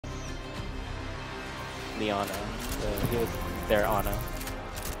the Ana. He was their Ana.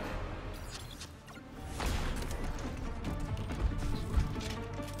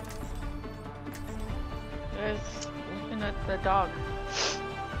 There's looking at the dog.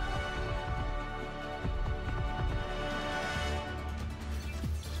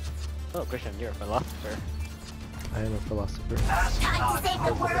 Oh, Christian, you're a philosopher. I am a philosopher. Time to save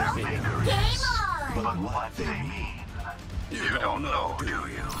the world. Game on! But what they mean, you don't know, do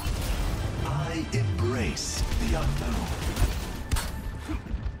you? I embrace the unknown.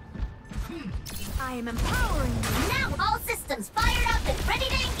 I am empowering you. Now all systems fired up and ready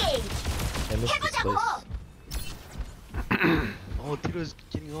to engage. I miss Hit this the place. hole. Oh, Tito's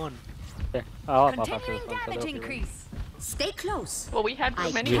getting on. Yeah, I'll hop off after Continuing this one. So damage they'll be increase. Stay close. Well, we had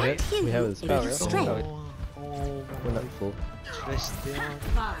I many. We can't have- kill we have you this with power. your strength. Oh, We're not full. rest down.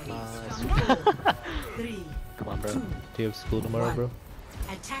 5, Nice. 3, Come on, bro. Do you have school tomorrow, bro?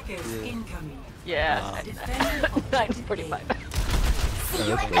 attackers incoming. Yeah. Defender 9:45. See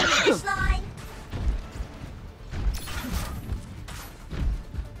you that's at the good. finish line.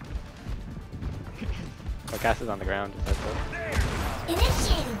 Our cast is on the ground. Just like that.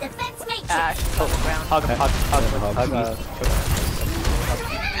 Initiating defense matrix. Ash is on the ground. Hug, hug, hug, hug, hug.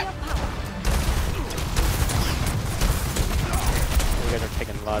 You guys are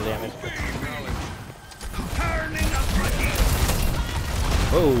taking a lot of damage.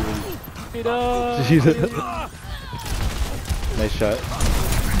 Oh! Peter! Jesus. Nice shot.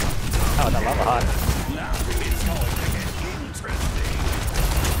 Oh, that lava hot.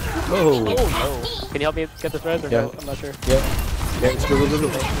 Oh! Oh no. Can you help me get this res or Yeah. no? I'm not sure. Yeah. Yeah, go, go, go,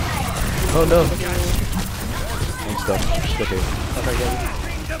 go. Oh no! I'm stuck. It's okay. Okay, good.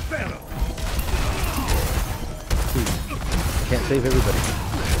 Can't save everybody.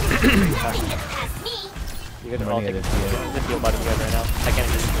 You guys I'm are all running taking at it, yeah. the heal bottom you guys right now. I can't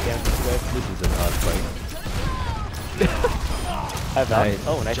even do damage to you guys. This is an odd fight. I have that. Nice.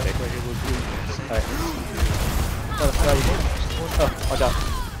 Oh, nice pick. Alright. Oh, watch out.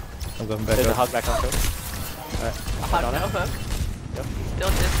 I'm going back There's a up. hug back on too. Alright. Hot on no it. hook. Yep.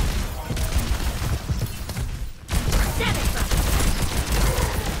 Still just.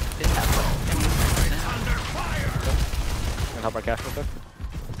 It's happening. And help our cast real quick.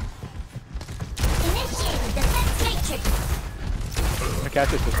 Initiating defense matrix. Our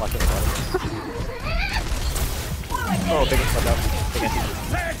cast is just watching the bottom. Oh, big watch out.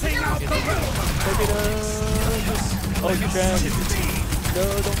 Big anti. Oh, you can. No,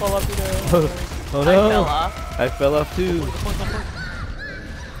 don't fall off, Peter. Oh I no! fell off. I fell off too.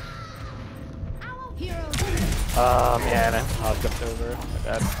 Oh man, I jumped over. My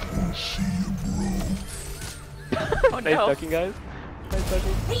bad. Oh Nice no. ducking, guys. Nice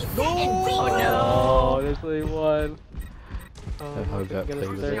ducking. Reset and Oh reload. no. Oh, there's only one. That hug got Get us played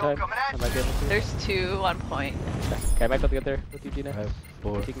the with third it. time. I might be able to. There's 2 on point. Okay, I might be able to get there with you, Gina. I have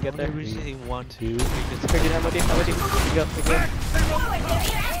 4. If you can get there. We're using 1, 2. Two. Here, Gina, I'm with you. I'm with you. You go. You go.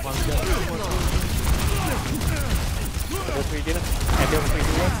 Go for you, Gina. And go for you,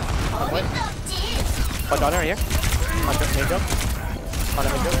 Gina. On point. Watch on her here. On the main jump. On the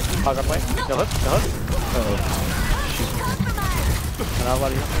main jump. Hog on point. No hook. No hook. Uh-oh. And I'll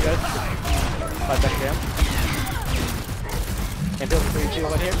let you know, guys. 5 seconds jam. And go for you, Gina.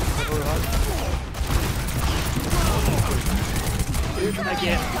 One here.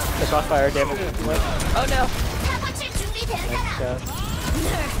 Again. The crossfire damage. Oh no. Nice shot.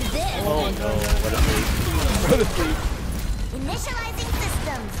 Oh no, what a sleep. What a sleep. Initializing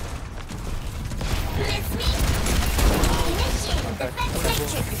systems. Miss me. Initiating defense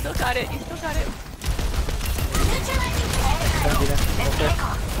matrix. You still got it. You still got it. Neutralizing Come, Gina. Okay.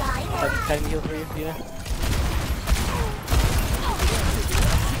 fire. Time heal for you, Gina.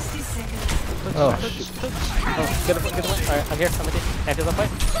 Oh, shoot. Oh, get away, get away. Alright, I'm here, I'm with you. Antil's on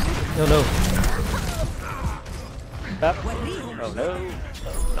fight. No, no. Stop. Oh no.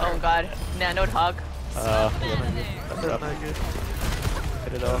 Oh god. Nanoed hog. That's rough. Not good.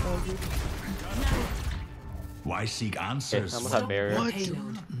 Hit it all. Why seek Okay, I answers? almost had barrier. What?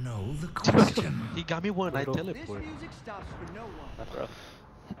 Don't know the question. He got me one. I teleport. That's rough.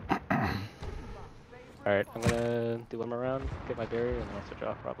 Alright, I'm gonna do one more round, get my barrier, and then I'll switch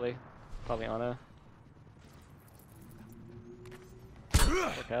off probably. Probably Ana.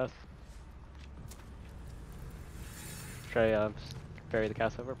 Cast. Try bury the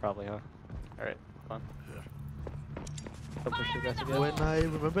cast over? Probably, huh? Alright, come on. Don't push you guys again. When I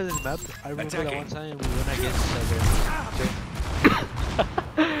remember this map, I remember that one time we went against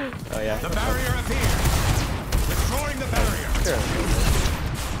Oh yeah. The barrier appears. Destroying the barrier. Sure.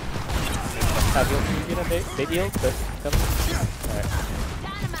 Have you get a big heal? Come. Alright.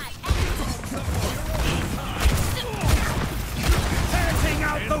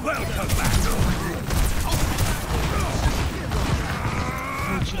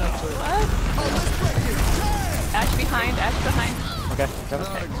 Okay. Not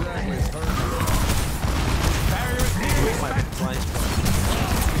exactly my blind spot.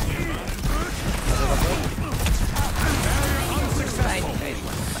 Fine, you guys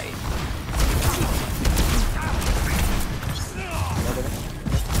want to fight.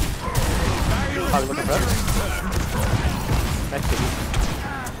 Hog looking for us. Nice baby.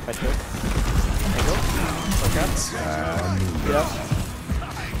 Nice move. Angle. Look out. Get up.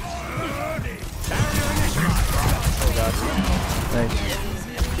 Oh god. Nice.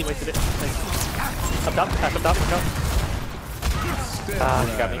 He wasted it. Nice. Up top. Pass up top. Look out. Ah,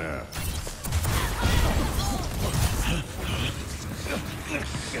 he got me. Yeah.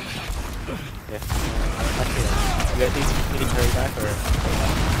 You guys need to carry back or?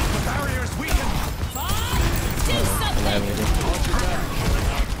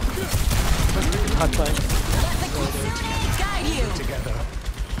 Hot fine. Guide you.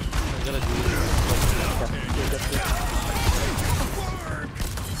 I'm gonna do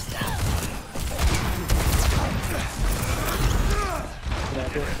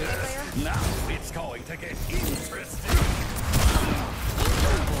Now it's going to get interesting.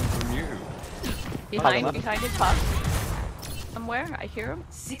 From you. Behind his pop. Somewhere, I hear him.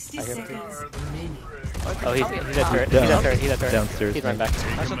 60 I hear him. seconds remaining. Oh, he's at turret. Down. He's at turret. He's at turret. Downstairs, He's running back.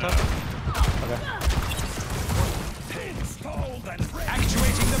 That's on top. Okay.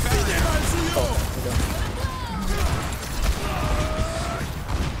 Actuating the barrier. Oh, we go.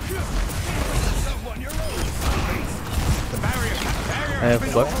 The barrier. I have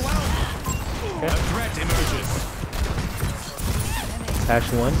flux. A threat emerges. Ash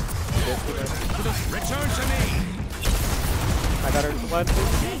 1. Return to me. I got her. One, two.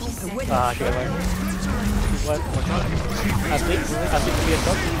 Ah, she got one. One. Asleep. Asleep to be a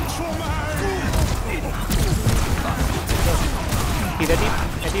stop. He's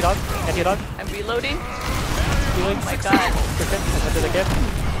anti-dog. Anti-dog. I'm reloading. Healing. Oh my god. Christian. I went to the gift.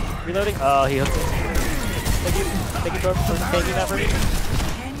 Reloading. Oh, he hooked it. Thank you. Thank you, bro, for taking that for me.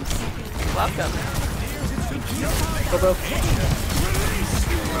 You're welcome. Go, bro.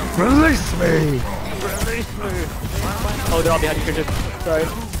 Release me! Release me. Oh, they're all behind you, Christian. Sorry.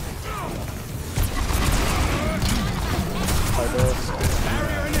 Sorry, bro.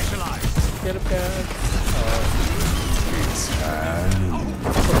 Barrier initialized. Get him, guys.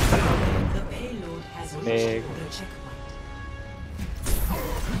 The payload has Big. reached the checkpoint.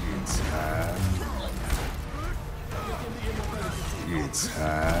 It's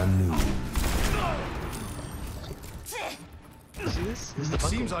Hanu. See this? This is the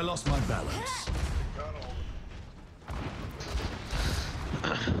bunker. Seems I lost my balance.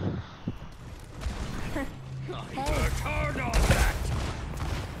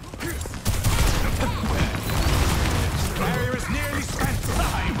 Barrier is nearly spent.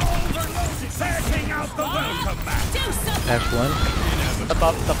 Time overloaded. Setting out the welcome mat. Ash 1. Step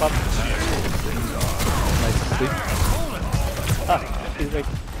up, step up. Nice sleep. Ah, he's awake.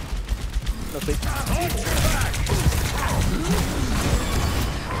 No sleep.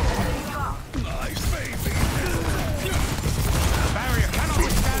 Nice baby. Barrier cannot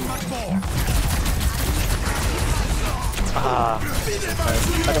withstand much more. Ah.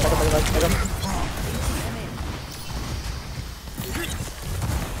 Back up. I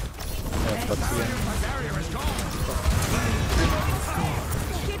have flux again. Barrier is gone.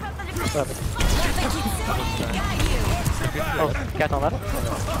 What happened? Oh, cat on that? I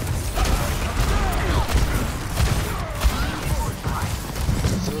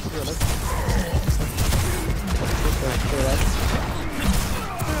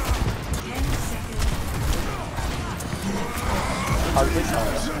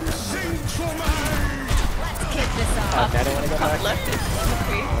don't want to go back. Left is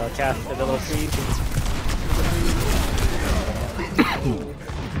free. Cast the little tree.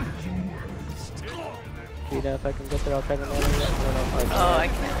 You know, if I can get there, I'll try to land it. I don't know if I can. Oh, I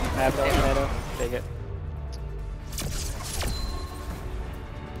can't. I have no mana. Take it.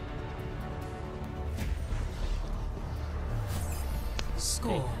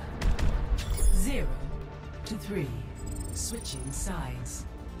 Score 0-3. Switching sides.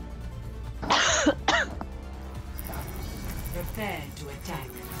 Prepare to attack.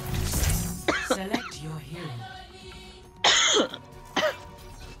 Select your hero.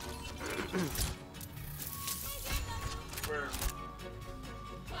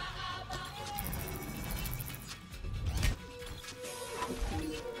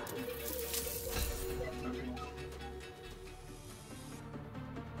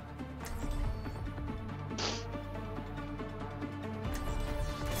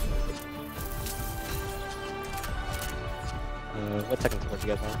 What second support you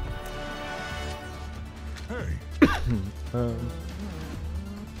guys want? Hey.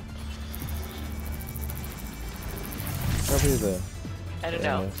 Probably the I don't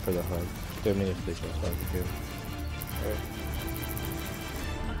know. for the hug. Do me if they just hug too.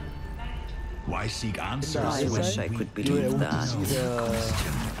 Why seek answers I when wish we I could You believe able to that. see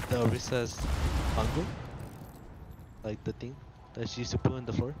the Orisa's angle? Like the thing that she used to put on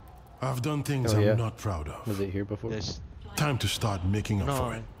the floor? I've done things Oh, I'm yeah. not proud of. Was it here before? Yes. Time to start making up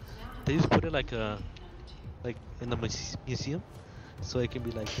for No, it. they used to put it like in the museum, so it can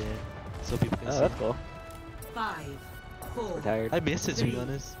be like there, so people can Oh, see. that's cool. 5, 4, Retired. I miss it, to be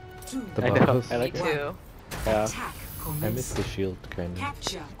honest. 2, The I know. bombs? I like Me it. too. Yeah. attack I miss the commencing. shield kind of.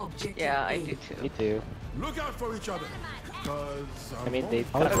 Capture objective Yeah, I A. do too. Me too. Look out for each other. Cause I mean, they.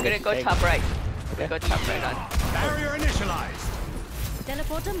 I'm gonna go top right. Okay. Go top right on. barrier initialized.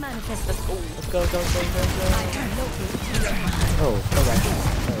 Teleporter manifest. Let's go. Let's go, go, go, go, go. I can locate. Oh, okay.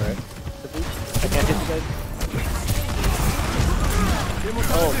 Alright. The boot. I can't hit you guys.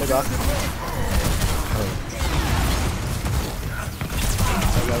 Oh, my god.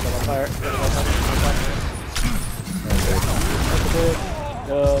 I got them on fire.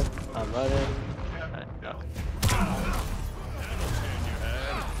 No, I'm running. No.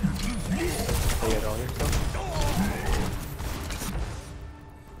 Are you on yourself?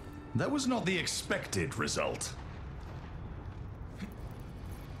 That was not the expected result.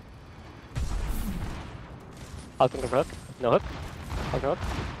 Hug from the hook. No hook. Hug hook.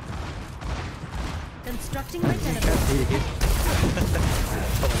 Constructing my teleporter.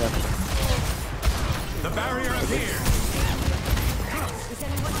 Oh my god. The barrier appears. Is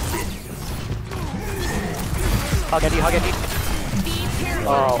anyone Hug Eddie, hug Eddie.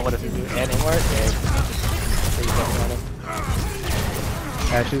 Oh, what does he do? Anymore? Yeah. So you don't want him.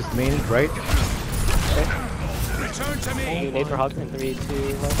 Ashes, main, right? Return to me. You need for hug in 3, 2, 1.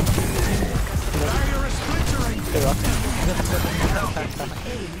 Barrier is splintering. Good luck.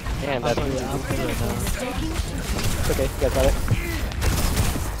 Damn, that's really It's okay, you guys got it.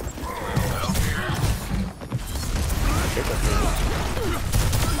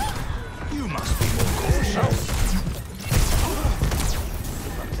 You must be more cautious.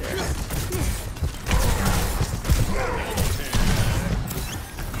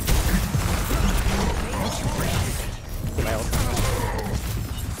 Get my ult.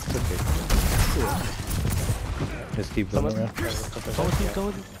 It's okay. Just keep them around. Go with him, go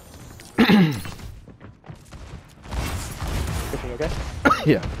with him. Pushing, okay?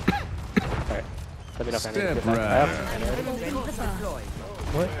 Yeah. Alright. Let me know if I need to Step get back. right. I have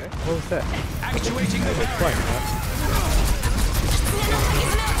What? What was that? Actuating the barrier.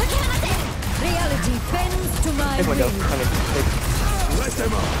 reality bends to my Big window. will. I mean, big. Let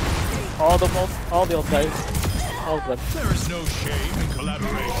them up. All the old guys. All of them. There is no shame in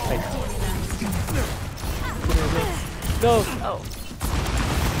collaboration. Thanks. No! Oh.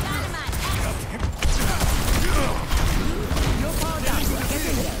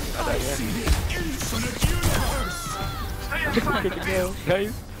 Good to go,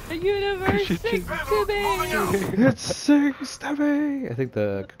 guys. The universe sings to me. It's six to me! I think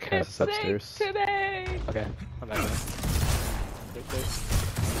the cast is It upstairs. sings to me. Okay, I'm back now. Wait.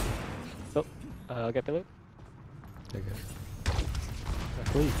 Oh, I'll get the loot. Okay.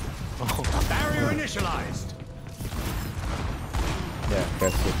 Please. Barrier initialized. Yeah,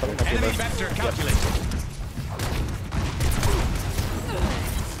 cast is upstairs. Enemy vector calculated.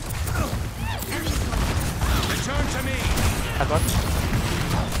 Return to me. Have one.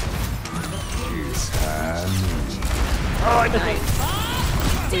 Oh, nice.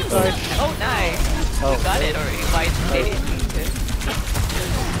 Sorry. Oh, nice. Oh, You got it already. Why they didn't use it?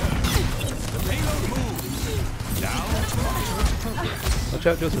 Payload moves. Down. Watch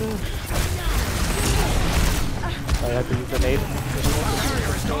out, Joseph. I have to use the nade.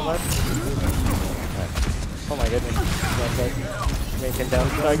 Oh my goodness. Sorry. Making down.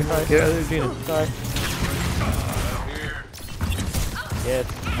 Sorry. Get out of there, Gina. Sorry. Yes,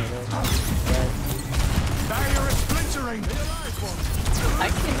 I know. Right. Barrier is splintering. I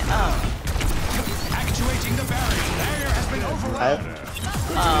can, Actuating the barrier. Barrier has been I overrun.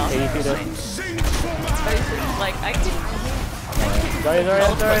 have 80 feet up. Sing for battle. but it's just like, I can, Sorry,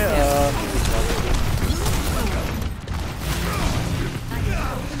 I'm sorry.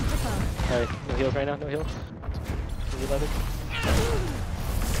 Alright, no heals right now, no heals. Reloaded.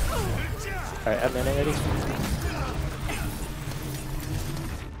 Alright, I'm manning ready.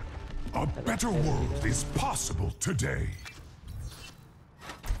 A better world is possible today.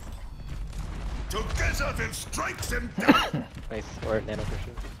 Together they'll strike them down. Nice, or nano for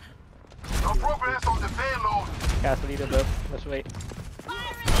sure. No progress on the payload. Cast leader though, let's wait.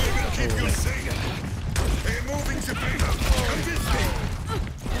 Keep you safe. They're moving the payload. Convince me.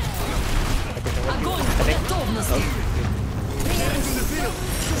 I think.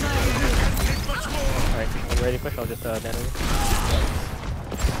 you ready to push? I'll just nano you.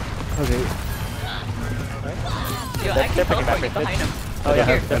 Okay. Yo, I They're can picking back teleport you mid. behind him. Oh yeah, I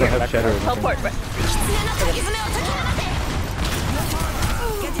don't have shadow or anything. Teleport.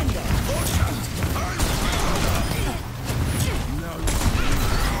 Get in there.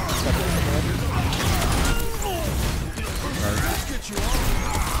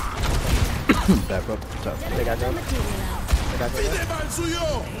 Back up. Top. They got no. They got no.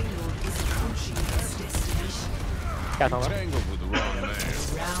 Cat on up.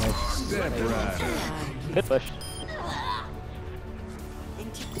 Good push.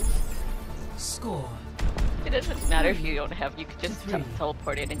 Score. It doesn't matter if you don't have. You could just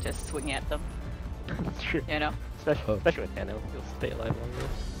teleport in and just swing at them. It's true. You know. Especially with nano, you'll stay alive longer.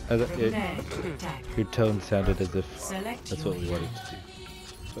 Prepare to attack. Your tone sounded as if Select that's your what we wanted to do.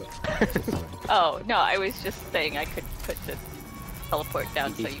 Oh no, I was just saying I could put the teleport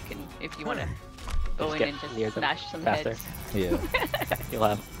down so you can, if you want to go Just in get and just near them smash some faster. heads. Yeah. You'll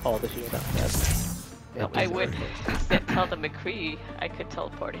have all the shield out there. I would tell the McCree I could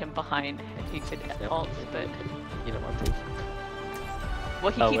teleport him behind and he could ult, but You don't want to.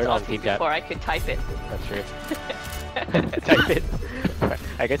 well, he Oh, keeps we're on ulting team chat. before I could type it. That's true. Type it.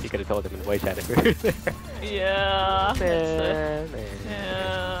 I guess you could have told him in voice chat if we were there. Yeah. Nah,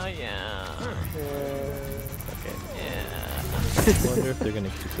 Yeah. Okay. Yeah. I wonder if they're gonna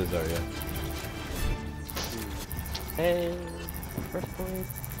keep this Zarya. Hey, first point.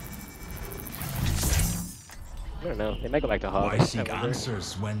 I don't know. They might go back to Hog. Why I seek wonder.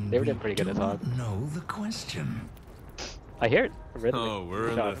 answers when They were we doing pretty good do as not Hog. know the question? I hear it. Rhythmic Oh, we're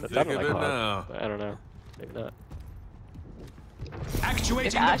in shots. the It thick sounded of like it Hog, now. but I don't know. Maybe not.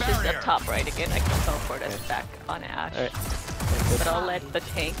 If Ash is up top right again, I can teleport us back on Ash. Alright. But I'll let the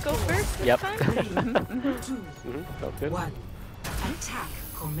tank go first this Yep. time. 2, Sounds good. 1. Attack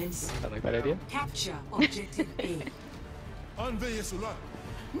commencing. I like that idea. Capture objective A. Oh, Bastion.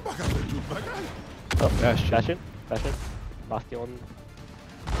 Bastion. Bastion. Bastion.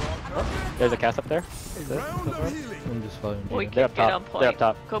 Oh, there's a cast up there. Is it? I'm just following We Gina. They're can up get top. on point. They're up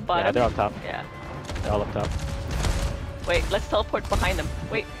top. Go bottom. Yeah, they're up top. Yeah. They're all up top. Wait, let's teleport behind them.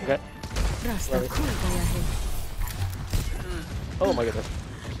 Wait. Okay. Where are we? Oh my goodness.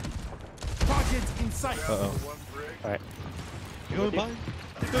 Uh-oh. Alright. You're mine.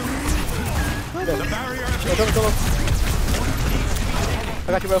 Go, go. I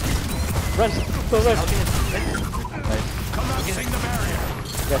got you, bro. Run. Go, run. Nice.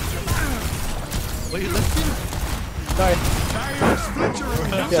 Yeah. Wait, you left me? Sorry.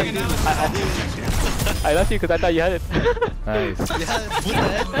 Yeah. I left you because I thought you had it. Nice. Yeah, put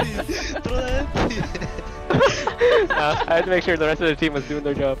that empty. Throw that empty. I had to make sure the rest of the team was doing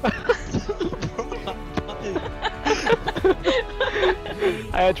their job.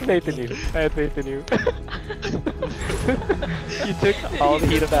 I had faith in you. I had faith in you. You took all the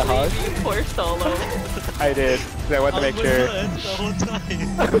heat of that hog. Poor Solo. I did. 'Cause I wanted to make sure. The whole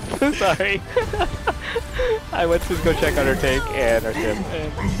time. I'm so sorry. I went to go check on our tank and our ship,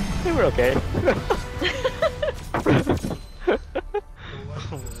 and they were okay.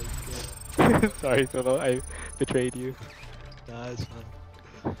 Sorry, Solo. I betrayed you. Nah, it's fine.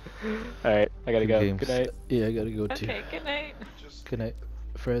 Alright, I gotta go. Games. Good night. Yeah, I gotta go too. Okay, good night. Good night,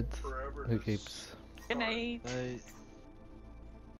 Fred. Who keeps? Good night. Night.